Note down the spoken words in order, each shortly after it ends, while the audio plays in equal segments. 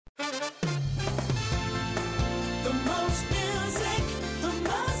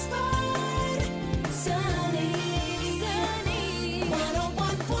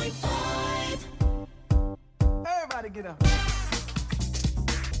it up.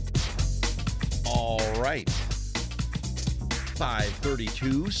 All right.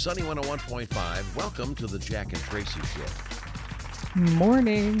 5:32, Sunny 101.5. Welcome to the Jack and Tracy Show.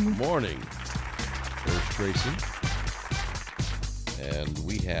 Morning. Morning. There's Tracy. And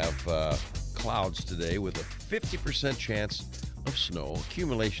we have clouds today with a 50% chance of snow,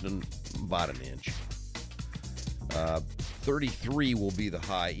 accumulation about an inch. 33 will be the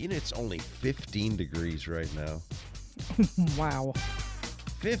high. You know, it's only 15 degrees right now. Wow.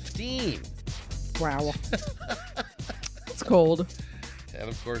 15! Wow. It's cold. And,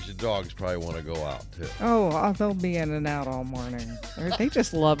 of course, your dogs probably want to go out, too. Oh, they'll be in and out all morning. They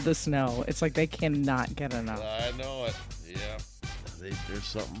just love the snow. It's like they cannot get enough. I know it. Yeah. There's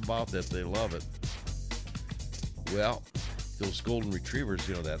something about that. They love it. Well, those golden retrievers,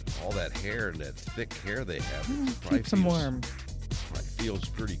 you know, that all that hair and that thick hair they have, it probably Keeps them warm. Probably feels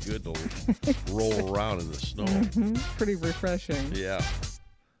pretty good to roll around in the snow. Mm-hmm. Pretty refreshing. Yeah.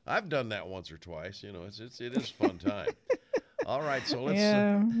 I've done that once or twice. You know, it is fun time. All right, so let's...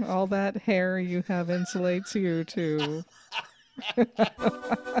 Yeah, all that hair you have insulates you, too.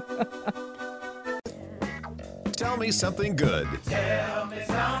 Tell me something good. Tell me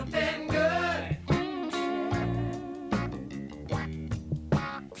something good.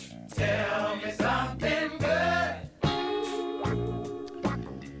 Tell me something good.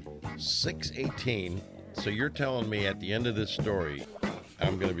 6:18. So you're telling me at the end of this story,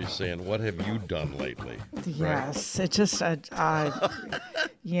 I'm going to be saying, what have you done lately? Yes, it just,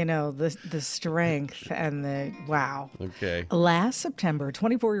 you know, the strength and the, wow. Okay. Last September,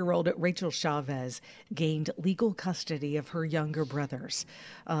 24-year-old Rachel Chavez gained legal custody of her younger brothers.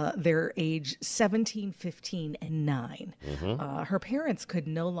 They're age 17, 15, and 9. Her parents could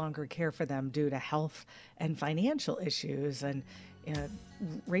no longer care for them due to health and financial issues. And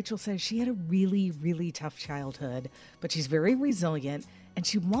Rachel says she had a really, really tough childhood, but she's very resilient. And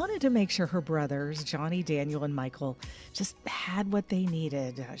she wanted to make sure her brothers, Johnny, Daniel, and Michael, just had what they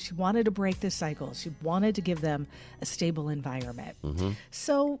needed. She wanted to break the cycle. She wanted to give them a stable environment.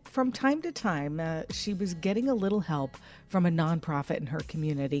 So from time to time, she was getting a little help from a nonprofit in her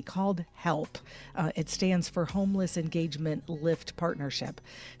community called HELP. It stands for Homeless Engagement Lift Partnership.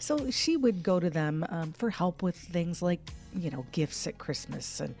 So she would go to them for help with things like, you know, gifts at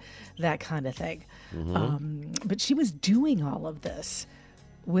Christmas and that kind of thing. But she was doing all of this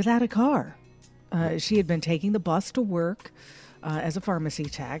without a car. She had been taking the bus to work as a pharmacy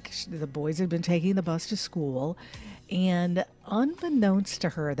tech. The boys had been taking the bus to school. And unbeknownst to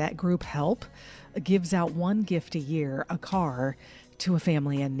her, that group HELP gives out one gift a year, a car, to a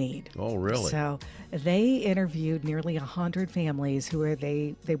family in need. Oh, really? So they interviewed nearly 100 families who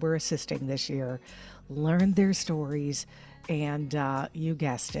they were assisting this year, learned their stories, and you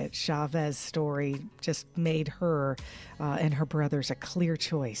guessed it, Chavez's story just made her and her brothers a clear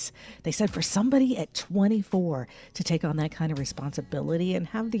choice. They said for somebody at 24 to take on that kind of responsibility and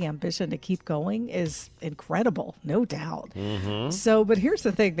have the ambition to keep going is incredible, no doubt. So, but here's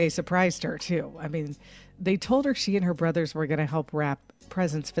the thing, they surprised her too. I mean, they told her she and her brothers were going to help wrap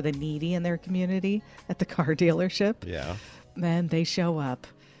presents for the needy in their community at the car dealership. Yeah. And they show up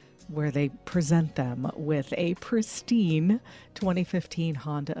where they present them with a pristine 2015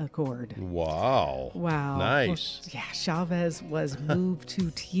 Honda Accord. Wow. Wow. Nice. Well, yeah, Chavez was moved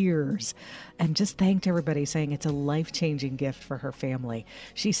to tears and just thanked everybody, saying it's a life-changing gift for her family.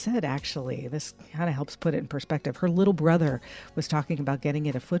 She said, actually, this kind of helps put it in perspective. Her little brother was talking about getting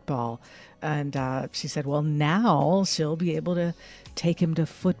into football, and she said, well, now she'll be able to take him to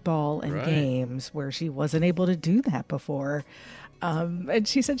football and games where she wasn't able to do that before. And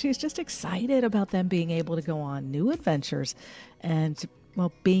she said she's just excited about them being able to go on new adventures and,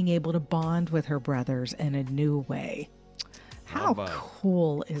 well, being able to bond with her brothers in a new way. How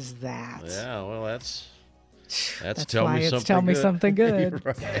cool is that? Yeah, well, that's tell me something tell me something good.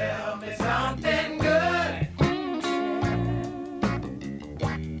 Right. Tell me something good.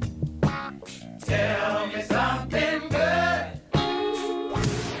 Tell me something good.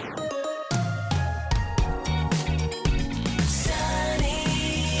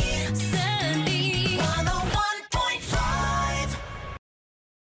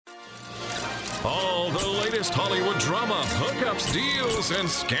 All the latest Hollywood drama, hookups, deals, and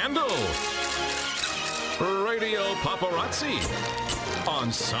scandal. Radio Paparazzi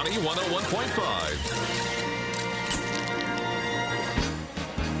on Sunny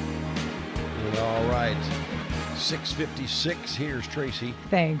 101.5. All right. 6:56. Here's Tracy.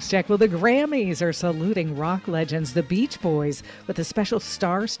 Thanks, Jack. Well, the Grammys are saluting rock legends, the Beach Boys, with a special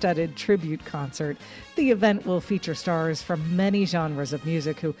star-studded tribute concert. The event will feature stars from many genres of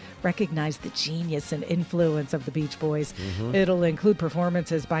music who recognize the genius and influence of the Beach Boys. It'll include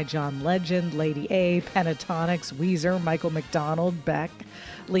performances by John Legend, Lady A, Pentatonix, Weezer, Michael McDonald, Beck,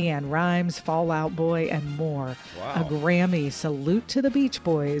 Leanne Rimes, Fall Out Boy, and more. Wow. A Grammy salute to the Beach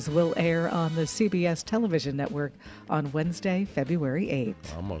Boys will air on the CBS television network on Wednesday, February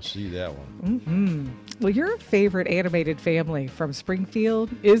 8th. I'm going to see that one. Well, your favorite animated family from Springfield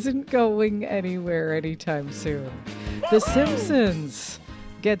isn't going anywhere anytime soon. The Simpsons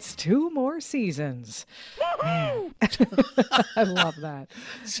gets 2 more seasons. Man. I love that.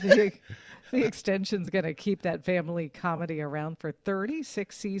 The extension's going to keep that family comedy around for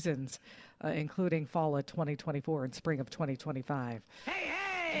 36 seasons, including fall of 2024 and spring of 2025.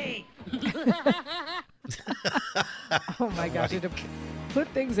 Hey! Oh my gosh. To put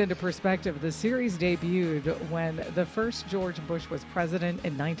things into perspective, the series debuted when the first George Bush was president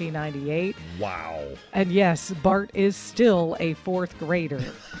in 1998. Wow. And yes, Bart is still a 4th grader.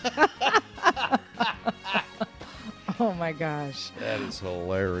 Oh my gosh. That is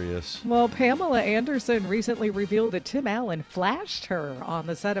hilarious. Well, Pamela Anderson recently revealed that Tim Allen flashed her on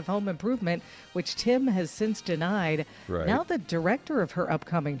the set of Home Improvement, which Tim has since denied. Right. Now the director of her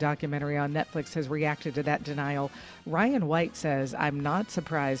upcoming documentary on Netflix has reacted to that denial. Ryan White says, "I'm not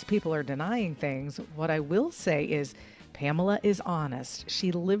surprised people are denying things. What I will say is Pamela is honest.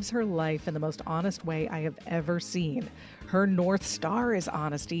 She lives her life in the most honest way I have ever seen. Her North Star is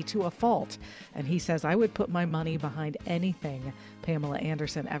honesty to a fault." And he says, "I would put my money behind anything Pamela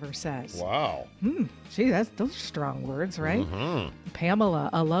Anderson ever says." Wow. Gee, those are strong words, right? Pamela,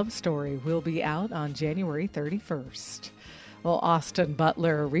 A Love Story, will be out on January 31st. Well, Austin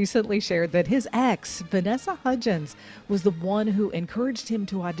Butler recently shared that his ex, Vanessa Hudgens, was the one who encouraged him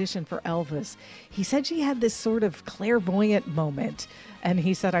to audition for Elvis. He said she had this sort of clairvoyant moment, and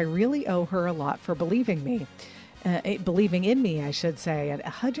he said, "I really owe her a lot for believing me." Believing in me, I should say. And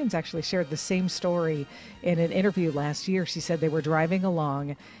Hudgens actually shared the same story in an interview last year. She said they were driving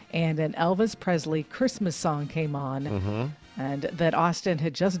along and an Elvis Presley Christmas song came on, and that Austin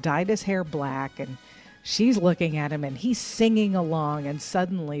had just dyed his hair black, and she's looking at him and he's singing along, and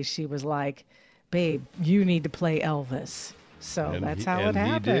suddenly she was like, "Babe, you need to play Elvis." So And that's he- how it and he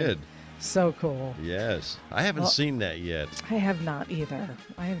happened. did. So cool. Yes. I haven't seen that yet. I have not either.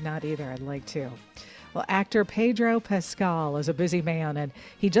 I'd like to. Well, actor Pedro Pascal is a busy man, and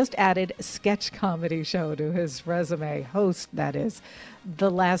he just added sketch comedy show to his resume. Host, that is.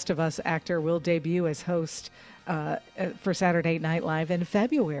 The Last of Us actor will debut as host for Saturday Night Live in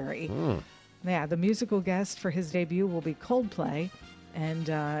February. Yeah, the musical guest for his debut will be Coldplay, and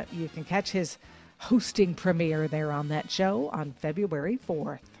you can catch his hosting premiere there on that show on February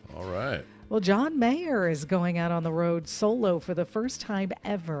 4th. All right. Well, John Mayer is going out on the road solo for the first time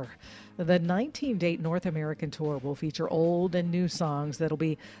ever. The 19-date North American tour will feature old and new songs that'll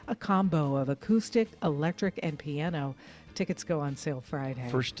be a combo of acoustic, electric, and piano. Tickets go on sale Friday.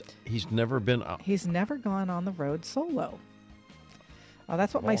 He's never been out. He's never gone on the road solo. Oh,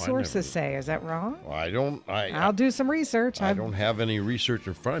 that's what Oh, my I sources never- say. Is that wrong? I'll do some research. I don't have any research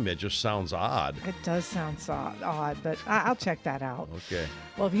in front of me. It just sounds odd. It does sound odd, but I'll check that out. Okay.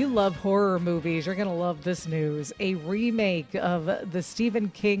 Well, if you love horror movies, you're going to love this news. A remake of the Stephen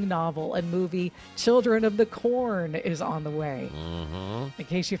King novel and movie Children of the Corn is on the way. In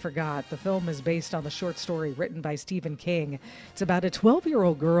case you forgot, the film is based on the short story written by Stephen King. It's about a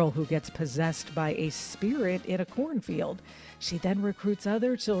 12-year-old girl who gets possessed by a spirit in a cornfield. She then recruits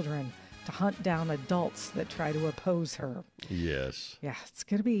other children to hunt down adults that try to oppose her. Yes. Yeah, it's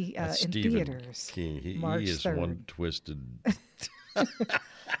going to be That's in Stephen theaters. King. He March is 3rd. one twisted.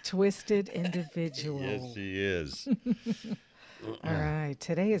 Twisted individual. Yes, he is. All right,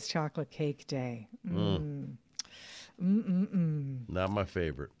 today is Chocolate Cake Day. Not my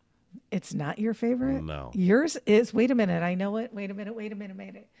favorite. It's not your favorite? No. Yours is, wait a minute, I know it. Wait a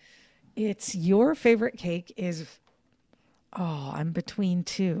minute. It's your favorite cake is, I'm between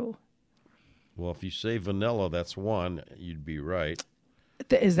two. Well, if you say vanilla, that's one. You'd be right.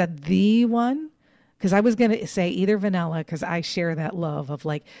 Is that the one? Because I was going to say either vanilla, because I share that love of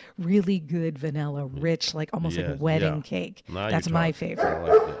like really good vanilla, rich, like almost like a wedding cake. Now That's you're my talking. favorite. I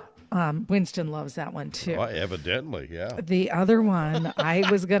like that. Winston loves that one too. Well, evidently, yeah. The other one I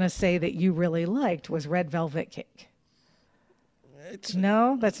was going to say that you really liked was red velvet cake.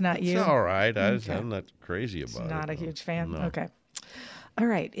 No, that's not you. It's all right. Okay. I'm not crazy about it. Not a no. huge fan. No. Okay. All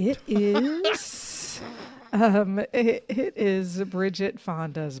right. It is. It is Bridget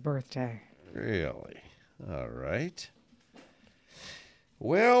Fonda's birthday. Really? All right.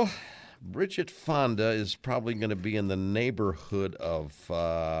 Well, Bridget Fonda is probably going to be in the neighborhood of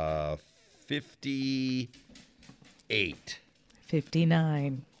 58.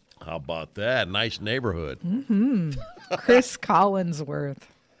 59. How about that? Nice neighborhood. Chris Collinsworth.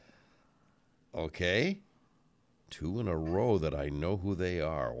 Okay. 2 in a row that I know who they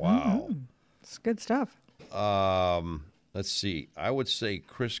are. Wow. It's good stuff. Let's see. I would say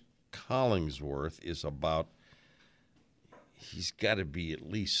Chris Collinsworth is about, he's got to be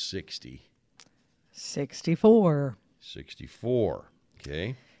at least 60. 64. 64.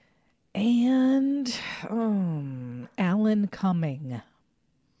 Okay. And Alan Cumming.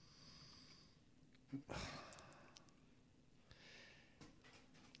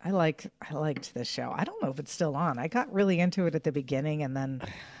 I liked this show. I don't know if it's still on. I got really into it at the beginning, and then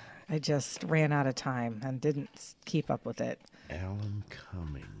I just ran out of time and didn't keep up with it. Alan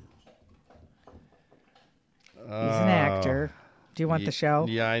Cumming. He's an actor. Do you want the show?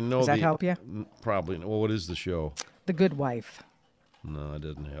 Yeah, I know. Does that help you? Probably. Well, what is the show? The Good Wife. No, it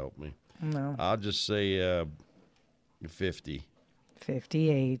doesn't help me. No. I'll just say 50.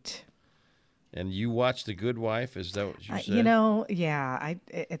 58. And you watched The Good Wife? Is that what you said? Yeah. I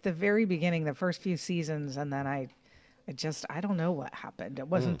at the very beginning, the first few seasons, and then I don't know what happened. It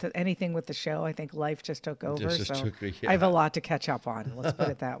wasn't anything with the show. I think life just took over. I have a lot to catch up on. Let's put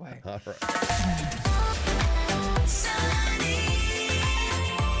it that way. All right. Sunny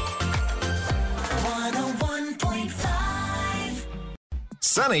 101.5.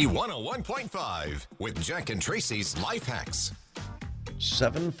 Sunny 101.5 with Jack and Tracy's Life Hacks.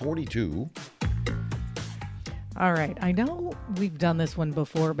 7:42. All right. I know we've done this one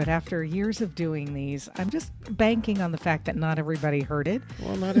before, but after years of doing these, I'm just banking on the fact that not everybody heard it.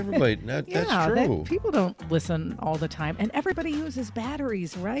 Well, not everybody. That's true. That people don't listen all the time. And everybody uses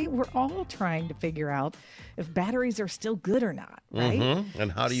batteries, right? We're all trying to figure out if batteries are still good or not, right? Mm-hmm.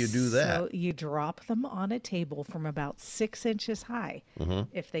 And how do you do that? So you drop them on a table from about 6 inches high. Mm-hmm.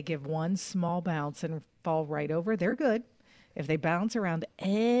 If they give one small bounce and fall right over, they're good. If they bounce around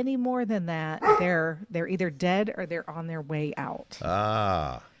any more than that, they're either dead or they're on their way out.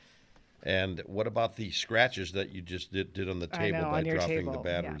 Ah. And what about the scratches that you just did on the table by dropping the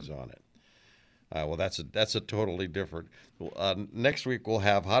batteries on it? Well, that's a totally different. Next week we'll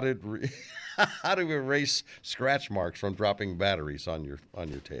have how to erase scratch marks from dropping batteries on your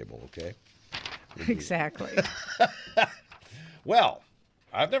table. Okay. Exactly. Well,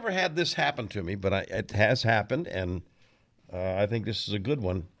 I've never had this happen to me, but it has happened, and I think this is a good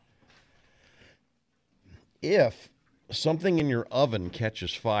one. If something in your oven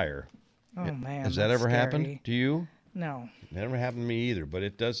catches fire, Oh man, has that that's ever scary. happened to you? No. Never happened to me either, but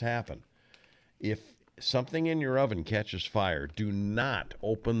it does happen. If something in your oven catches fire, do not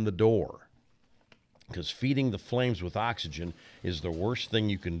open the door, because feeding the flames with oxygen is the worst thing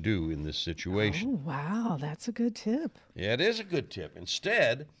you can do in this situation. Oh wow, that's a good tip. Yeah, it is a good tip.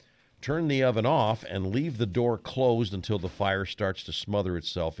 Instead, turn the oven off and leave the door closed until the fire starts to smother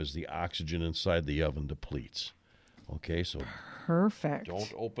itself as the oxygen inside the oven depletes. Okay, so Perfect.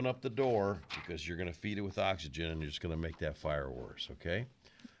 don't open up the door because you're going to feed it with oxygen and you're just going to make that fire worse, okay?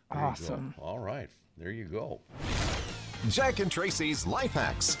 There you go. Awesome. All right, there you go. Jack and Tracy's Life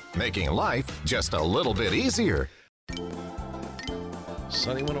Hacks, making life just a little bit easier.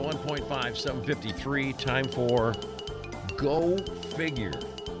 Sunny 101.5, 7:53, time for Go Figure.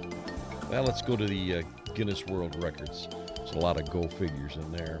 Well, let's go to the Guinness World Records. There's a lot of go figures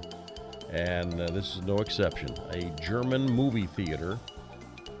in there. And this is no exception. A German movie theater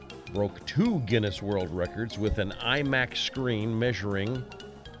broke 2 Guinness World Records with an IMAX screen measuring,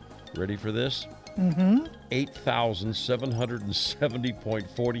 ready for this?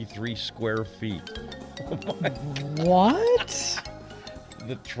 8,770.43 square feet. What?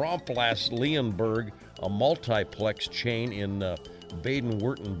 The Tromplast Leonberg, a multiplex chain in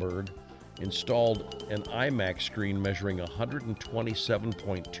Baden-Württemberg, installed an IMAX screen measuring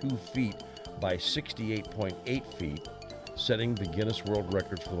 127.2 feet by 68.8 feet, setting the Guinness World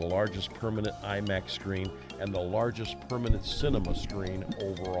Record for the largest permanent IMAX screen and the largest permanent cinema screen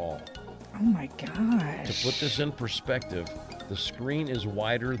overall. Oh my gosh. To put this in perspective, the screen is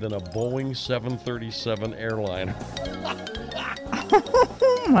wider than a Boeing 737 airliner.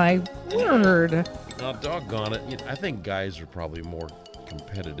 Oh my word. Now, doggone it, I think guys are probably more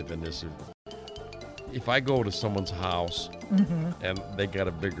competitive in this. If I go to someone's house and they got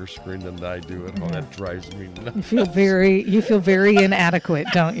a bigger screen than I do at home, that drives me nuts. You feel very inadequate,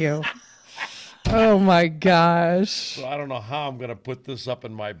 don't you? Oh my gosh. So I don't know how I'm going to put this up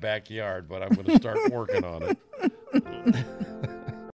in my backyard, but I'm going to start working on it.